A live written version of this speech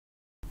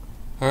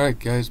Alright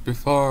guys,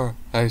 before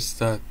I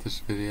start this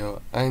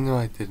video, I know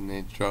I did an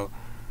intro,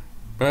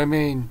 but I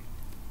mean,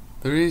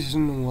 the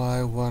reason why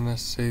I want to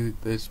say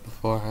this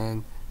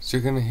beforehand is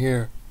you're going to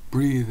hear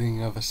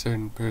breathing of a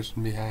certain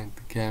person behind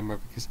the camera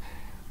because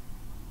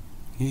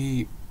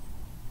he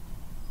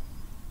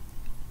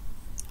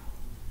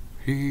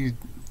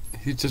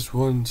just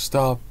wouldn't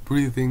stop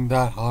breathing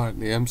that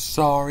hardly. I'm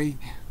sorry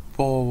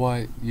for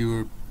what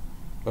you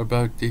were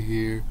about to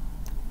hear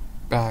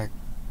back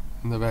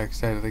on the back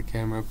side of the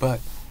camera,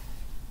 but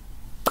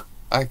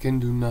I can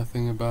do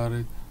nothing about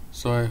it,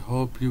 so I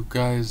hope you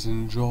guys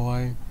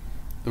enjoy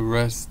the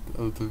rest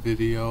of the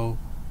video.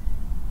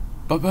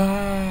 Bye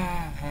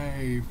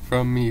bye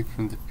from me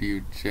from the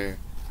future.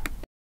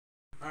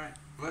 Alright,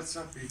 what's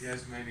up you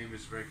guys? My name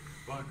is Rick.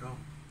 Welcome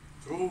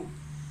to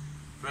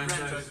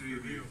Franchise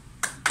Review.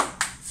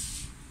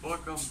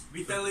 Welcome.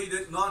 We tell you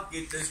did not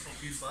get this from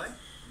PewDiePie?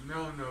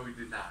 No, we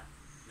did not.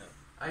 No.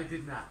 I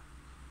did not.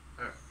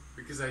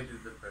 Because I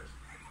did the first.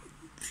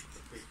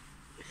 Okay.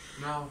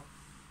 Now,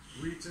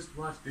 we just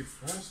watched the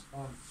first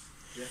one.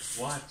 Yes.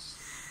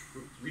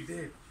 We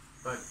did,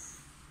 but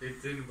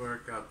it didn't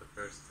work out the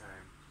first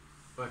time.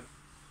 But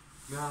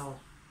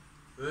now,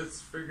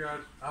 let's figure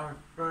out our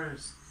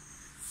first.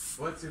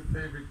 What's your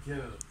favorite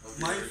kill?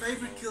 My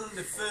favorite kill in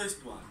the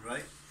first one,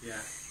 right?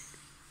 Yeah.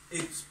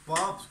 It's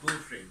Bob's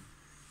girlfriend.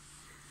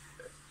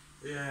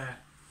 Yeah,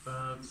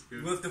 Bob's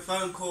good. With the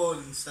phone call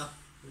and stuff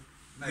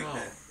like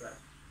that.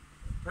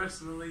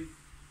 Personally,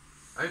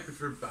 I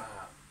prefer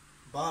Bob.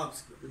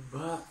 Bob's good.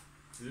 Bob.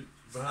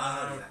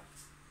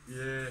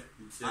 Yeah.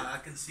 I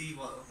can see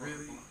why.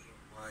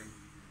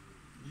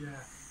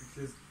 Yeah,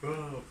 because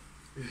Bob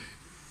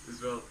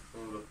is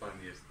one of the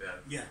funniest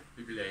deaths. Yeah.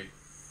 People like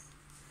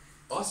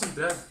awesome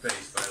death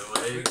face, by the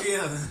way.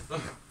 Yeah.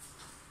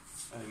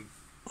 And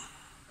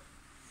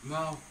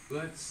now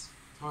let's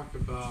talk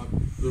about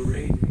the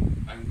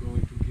rating I'm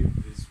going to give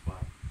this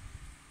one.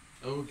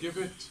 I will give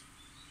it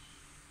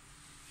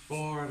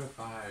 4 out of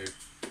 5.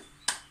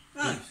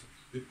 Nice.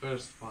 The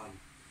first one.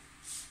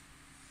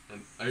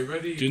 And I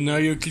already. Do you know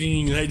you're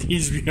cleaning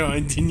ladies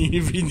behind the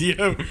new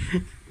video?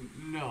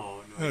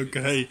 No.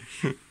 Okay.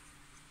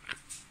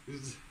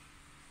 This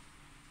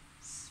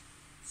is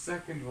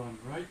second one,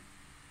 right?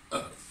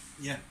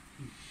 Yeah.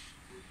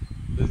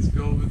 Let's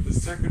go with the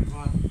second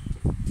one.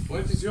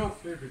 What is your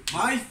favorite kill?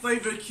 My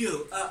favorite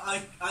kill.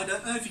 I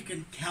don't know if you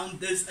can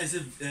count this as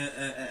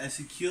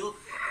a kill,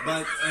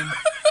 but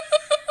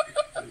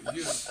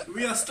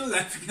we are still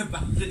laughing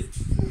about it.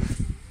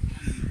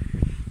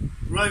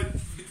 Right.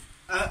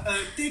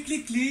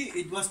 Technically,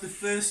 it was the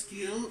first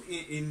kill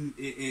in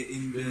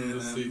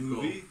the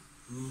movie.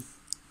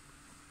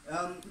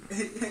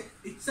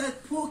 It's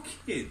that poor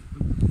kid.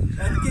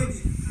 That kid.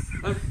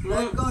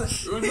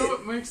 You know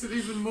what makes it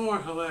even more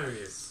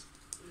hilarious?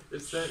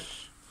 It's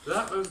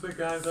that was the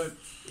guy that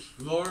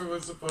Laura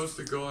was supposed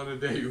to go on a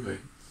date with.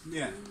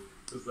 Yeah.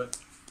 It's like,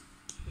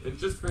 and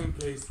just in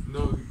case,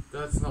 no,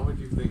 that's not what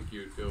you think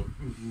you do.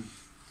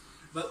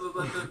 But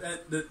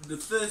the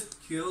first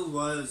kill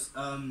was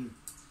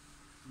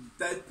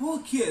that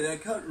poor kid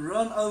that got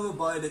run over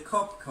by the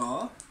cop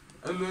car.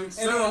 And then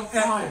set on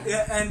fire.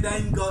 And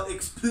then got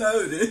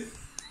exploded.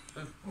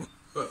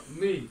 But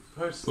me,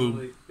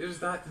 personally, it was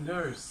that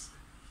nurse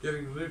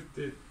getting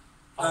lifted.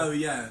 Oh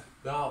yeah.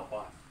 That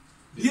one.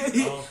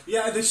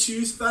 Yeah, the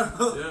shoes fell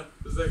off. Yeah,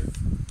 it's like,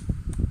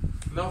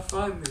 not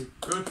finally,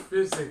 good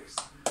physics.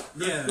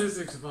 Good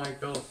physics,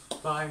 Michael.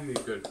 Finally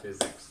good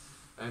physics.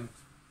 And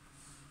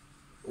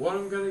what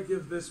I'm gonna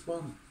give this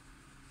one,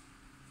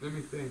 let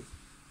me think,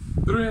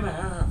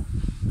 3.5.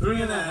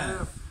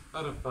 3.5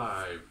 out of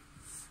 5.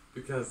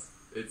 Because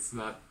it's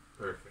not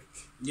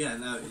perfect. Yeah,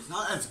 no, it's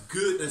not as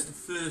good as the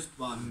first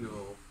one.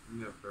 No,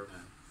 never.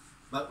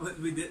 But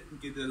we did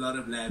get a lot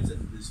of laughs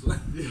at this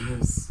one.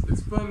 Yes,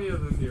 it's funnier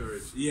than the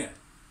original. Yeah.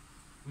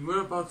 And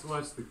we're about to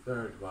watch the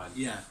third one.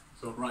 Yeah.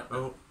 So right.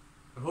 I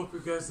hope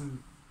you guys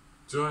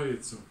enjoy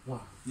it so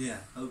far.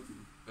 Yeah, hopefully.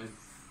 And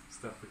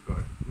stop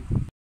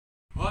recording.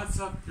 What's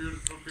up,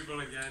 beautiful people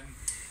again,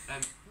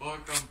 and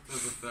welcome to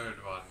the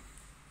third one.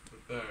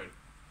 The third.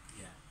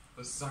 Yeah.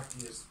 The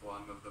suckiest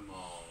one of them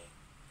all.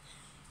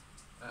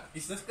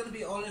 Is this gonna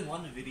be all in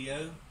one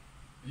video?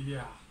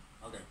 Yeah.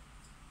 Okay.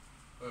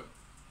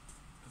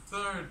 The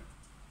third,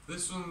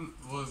 this one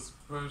was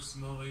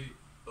personally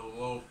the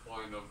low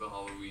point of the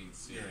Halloween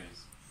series.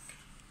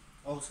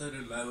 Yeah. Also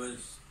the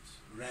lowest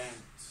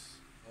ranked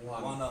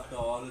one of the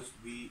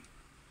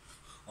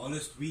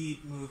honest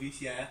weed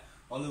movies, yeah.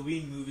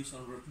 Halloween movies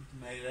on Rotten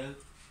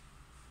Tomatoes.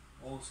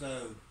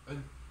 Also.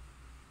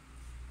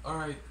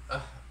 Alright,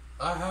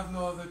 I have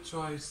no other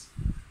choice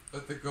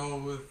but to go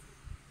with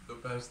the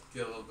best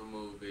kill of the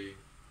movie.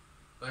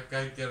 That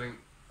guy getting.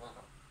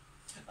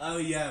 Oh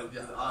yeah, with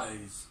the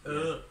eyes.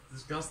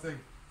 Disgusting.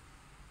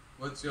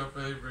 What's your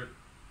favorite?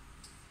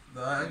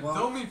 I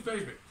don't mean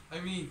favorite. I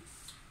mean,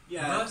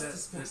 that's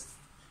disgusting.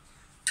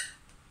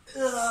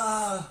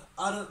 I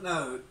don't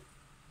know.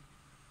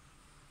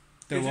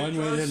 The one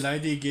where the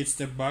lady gets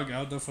the bug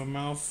out of her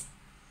mouth.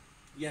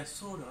 Yeah,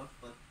 sort of,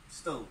 but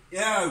Still.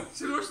 Yeah.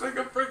 She looks like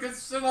a freaking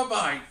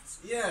Cenobite.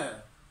 Yeah.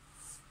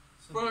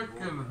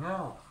 Fucking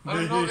hell. I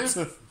don't know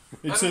if...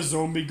 It's a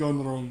zombie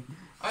gone wrong.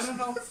 I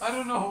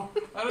don't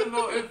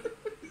know if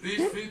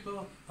these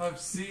people have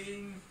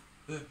seen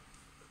the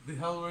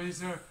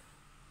Hellraiser,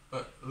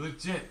 but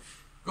legit,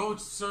 go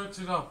search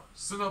it up.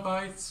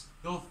 Cenobites,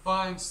 you'll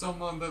find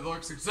someone that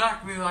looks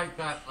exactly like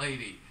that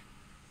lady.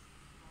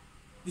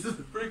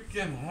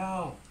 Freaking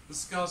hell.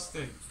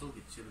 Disgusting. Still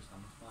get shivers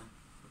on the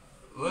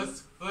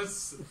spine.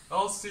 Let's,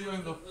 I'll see you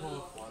in the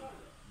fourth one.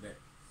 Bet.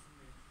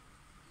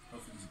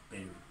 Hopefully he's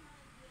better.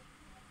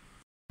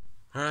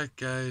 Alright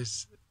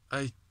guys,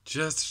 I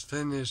just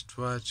finished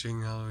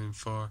watching Halloween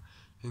 4,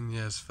 and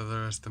yes, for the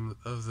rest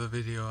of the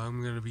video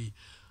I'm gonna be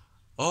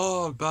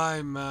all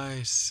by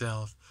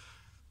myself,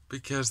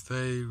 because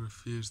they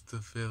refused to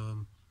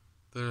film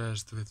the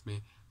rest with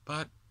me.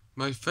 But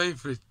my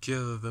favorite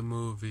kill of the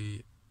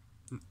movie,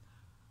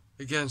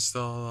 against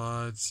all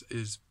odds,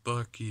 is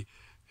Bucky.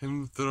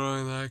 Him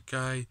throwing that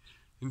guy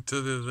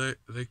into the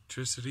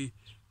electricity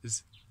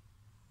is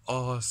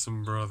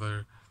awesome,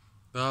 brother.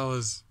 That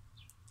was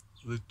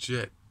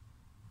legit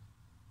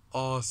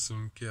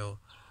awesome kill.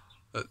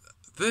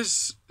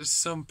 This is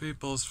some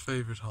people's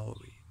favorite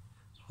Halloween.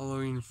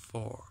 Halloween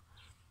 4.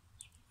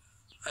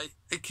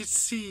 I could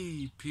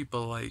see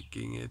people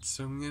liking it,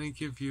 so I'm gonna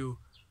give you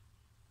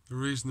a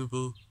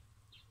reasonable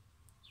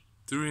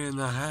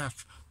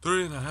 3.5.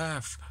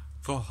 3.5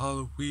 for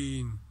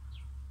Halloween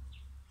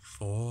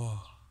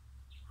 4.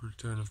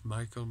 Return of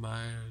Michael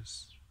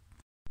Myers.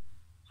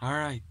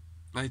 Alright,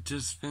 I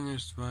just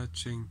finished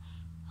watching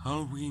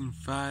Halloween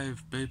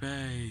 5,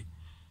 baby.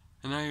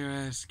 And now you're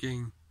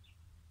asking,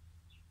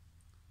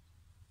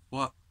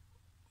 what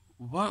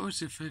was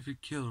your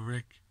favorite kill,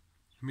 Rick?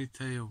 Let me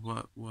tell you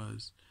what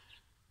was.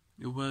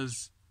 It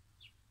was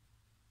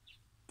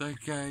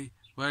that guy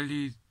while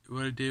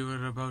they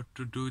were about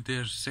to do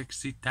their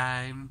sexy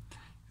time,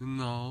 and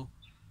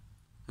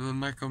then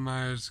Michael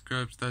Myers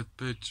grabs that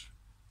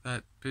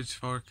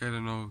pitchfork, I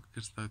don't know,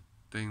 because that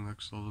thing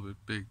looks a little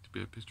bit big to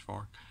be a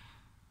pitchfork,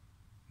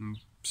 and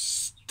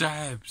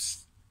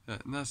stabs.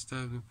 Not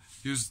stab him.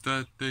 Use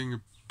that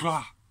thing.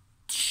 Blah.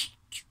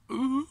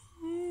 Ooh.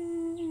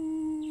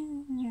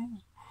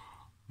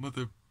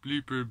 Mother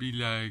bleeper be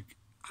like,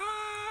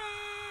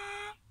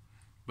 ah.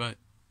 But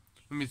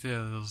let me tell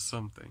you a little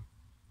something.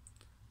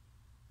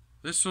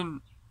 This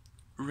one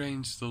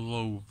reigns the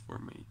low for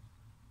me.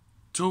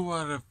 2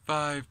 out of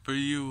 5 for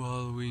you,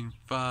 Halloween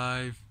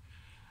 5.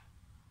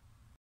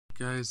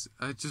 Guys,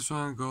 I just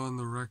want to go on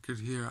the record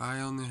here. I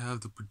only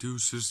have the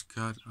producer's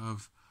cut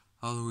of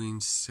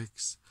Halloween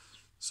 6.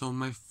 So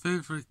my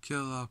favorite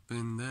kill up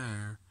in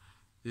there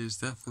is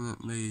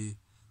definitely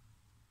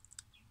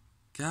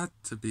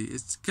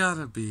it's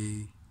gotta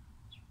be,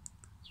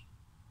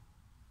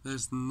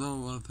 there's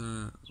no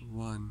other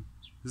one.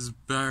 This is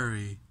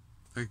Barry,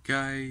 the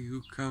guy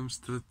who comes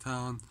to the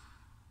town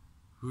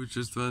who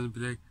just wants to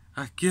be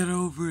like, get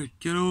over it,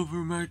 get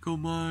over Michael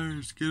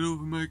Myers, get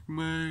over Michael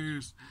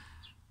Myers.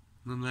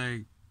 And I'm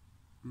like,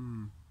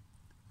 Then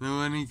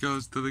when he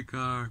goes to the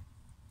car,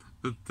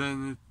 but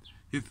then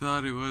he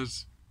thought it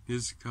was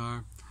his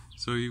car,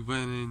 so he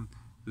went in,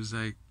 was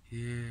like,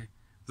 yeah.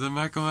 The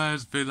Michael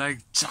Myers be like,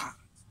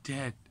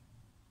 dead.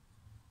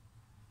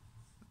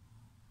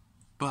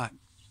 But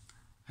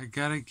I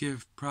gotta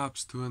give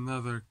props to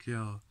another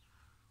kill,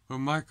 where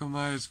Michael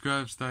Myers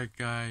grabs that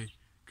guy,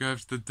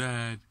 grabs the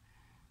dad,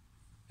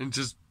 and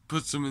just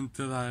puts him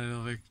into that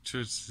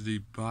electricity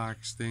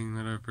box thing,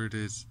 whatever it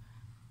is.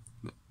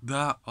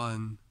 That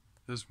one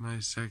was my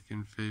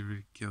second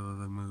favorite kill of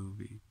the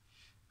movie.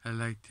 I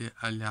liked it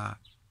a lot.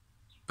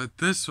 But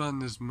this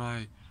one is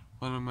one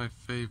of my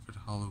favorite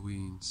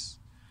Halloweens.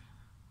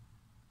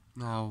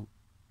 Now,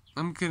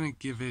 I'm gonna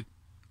give it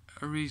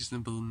a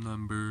reasonable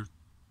number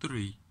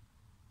 3.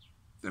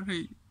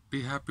 3.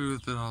 Be happy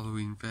with it,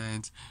 Halloween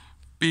fans.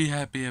 Be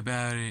happy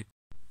about it.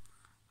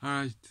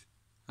 Alright,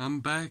 I'm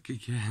back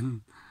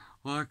again.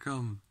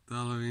 Welcome to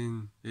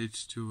Halloween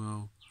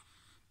H2O.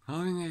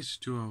 Halloween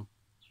H2O.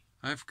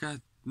 I've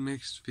got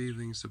mixed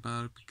feelings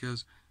about it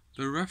because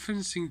they're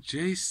referencing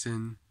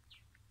Jason.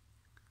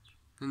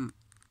 And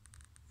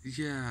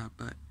yeah,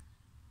 but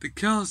the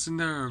kills in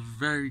there are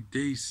very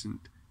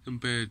decent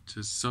compared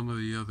to some of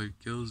the other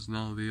kills in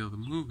all the other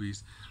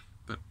movies.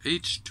 But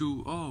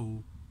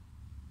H2O,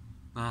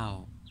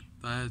 now,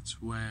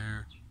 that's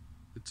where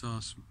it's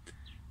awesome.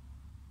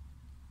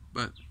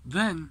 But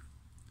then,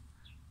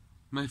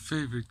 my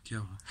favorite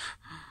kill.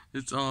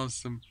 It's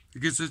awesome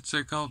because it's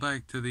a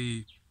callback to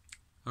the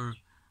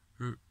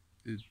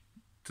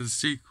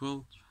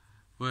sequel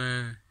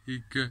where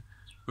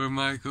where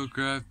Michael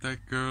grabbed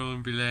that girl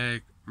and be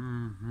like,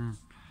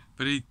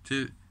 but he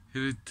did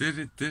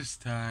it this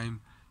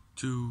time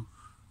to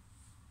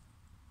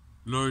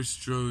Laurie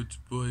Strode's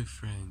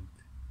boyfriend,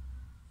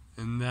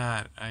 and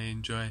that I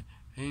enjoy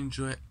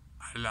a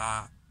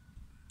lot.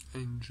 I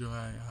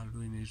enjoy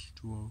Halloween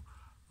H2O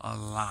a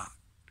lot.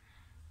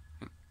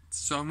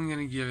 So I'm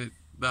gonna give it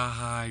the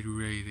high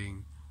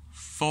rating,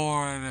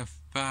 4 out of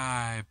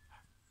 5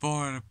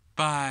 4 to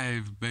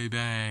 5,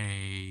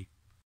 baby.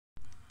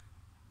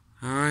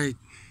 Alright,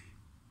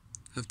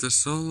 after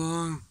so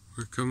long,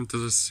 we're coming to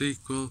the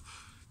sequel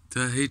to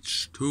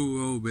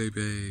H2O,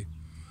 baby.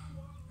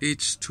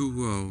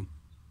 H2O.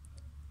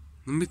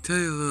 Let me tell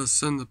you a little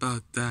something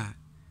about that.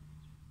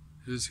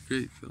 It was a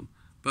great film.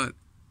 But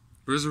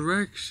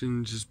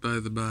Resurrection, just by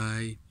the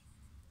by,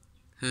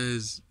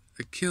 has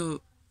a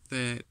kill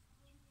that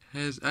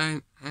has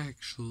an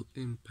actual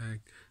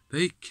impact.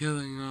 They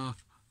killing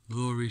off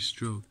Laurie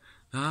Strode.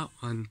 That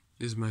one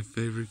is my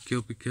favorite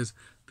kill because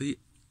they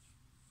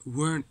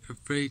weren't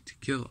afraid to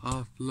kill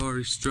off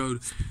Laurie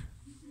Strode.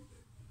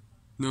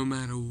 No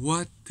matter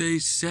what they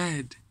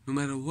said, no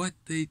matter what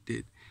they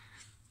did,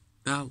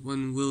 that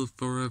one will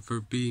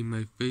forever be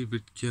my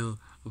favorite kill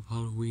of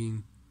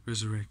Halloween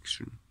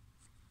Resurrection.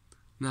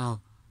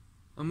 Now,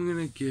 I'm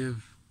gonna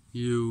give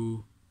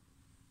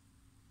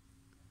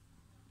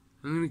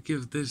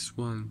this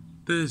one,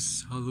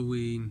 this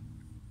Halloween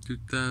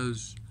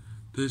 2000,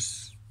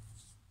 this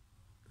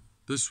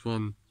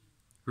one,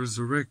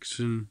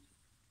 Resurrection,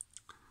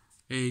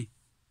 a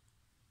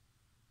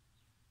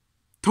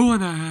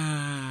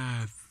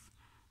 2.5.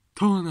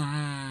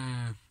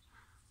 2.5.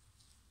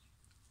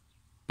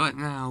 But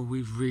now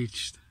we've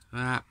reached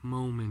that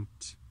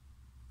moment,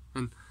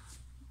 and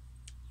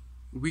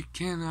we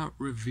cannot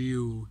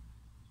review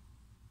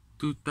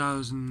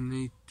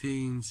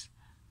 2018's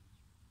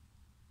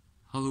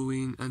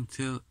Halloween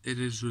until it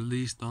is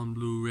released on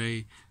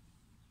Blu-ray.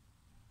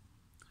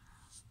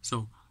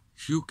 So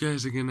you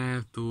guys are gonna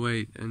have to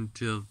wait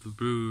until the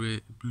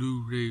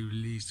Blu-ray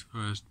release for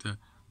us to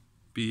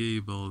be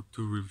able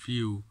to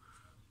review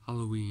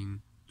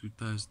Halloween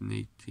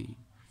 2018.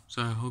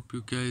 So I hope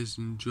you guys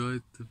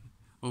enjoyed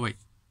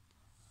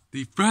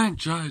the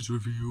franchise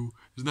review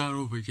is not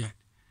over yet.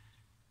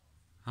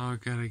 Now I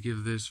gotta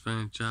give this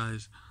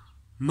franchise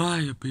my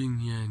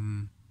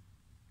opinion.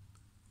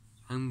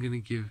 I'm gonna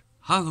give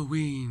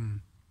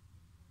Halloween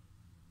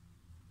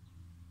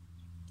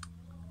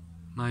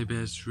my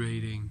best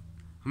rating.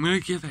 I'm gonna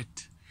give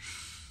it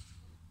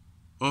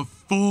a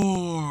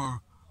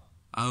 4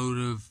 out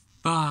of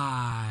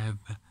 5,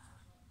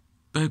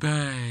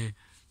 baby.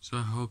 So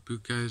I hope you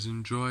guys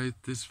enjoyed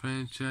this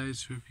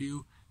franchise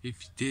review.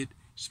 If you did,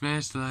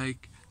 smash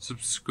like,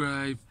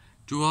 subscribe,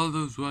 do all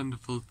those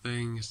wonderful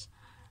things,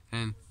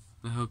 and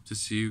I hope to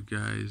see you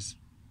guys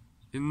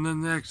in the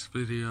next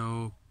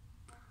video.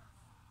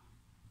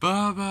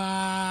 Bye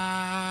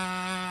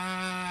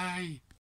bye.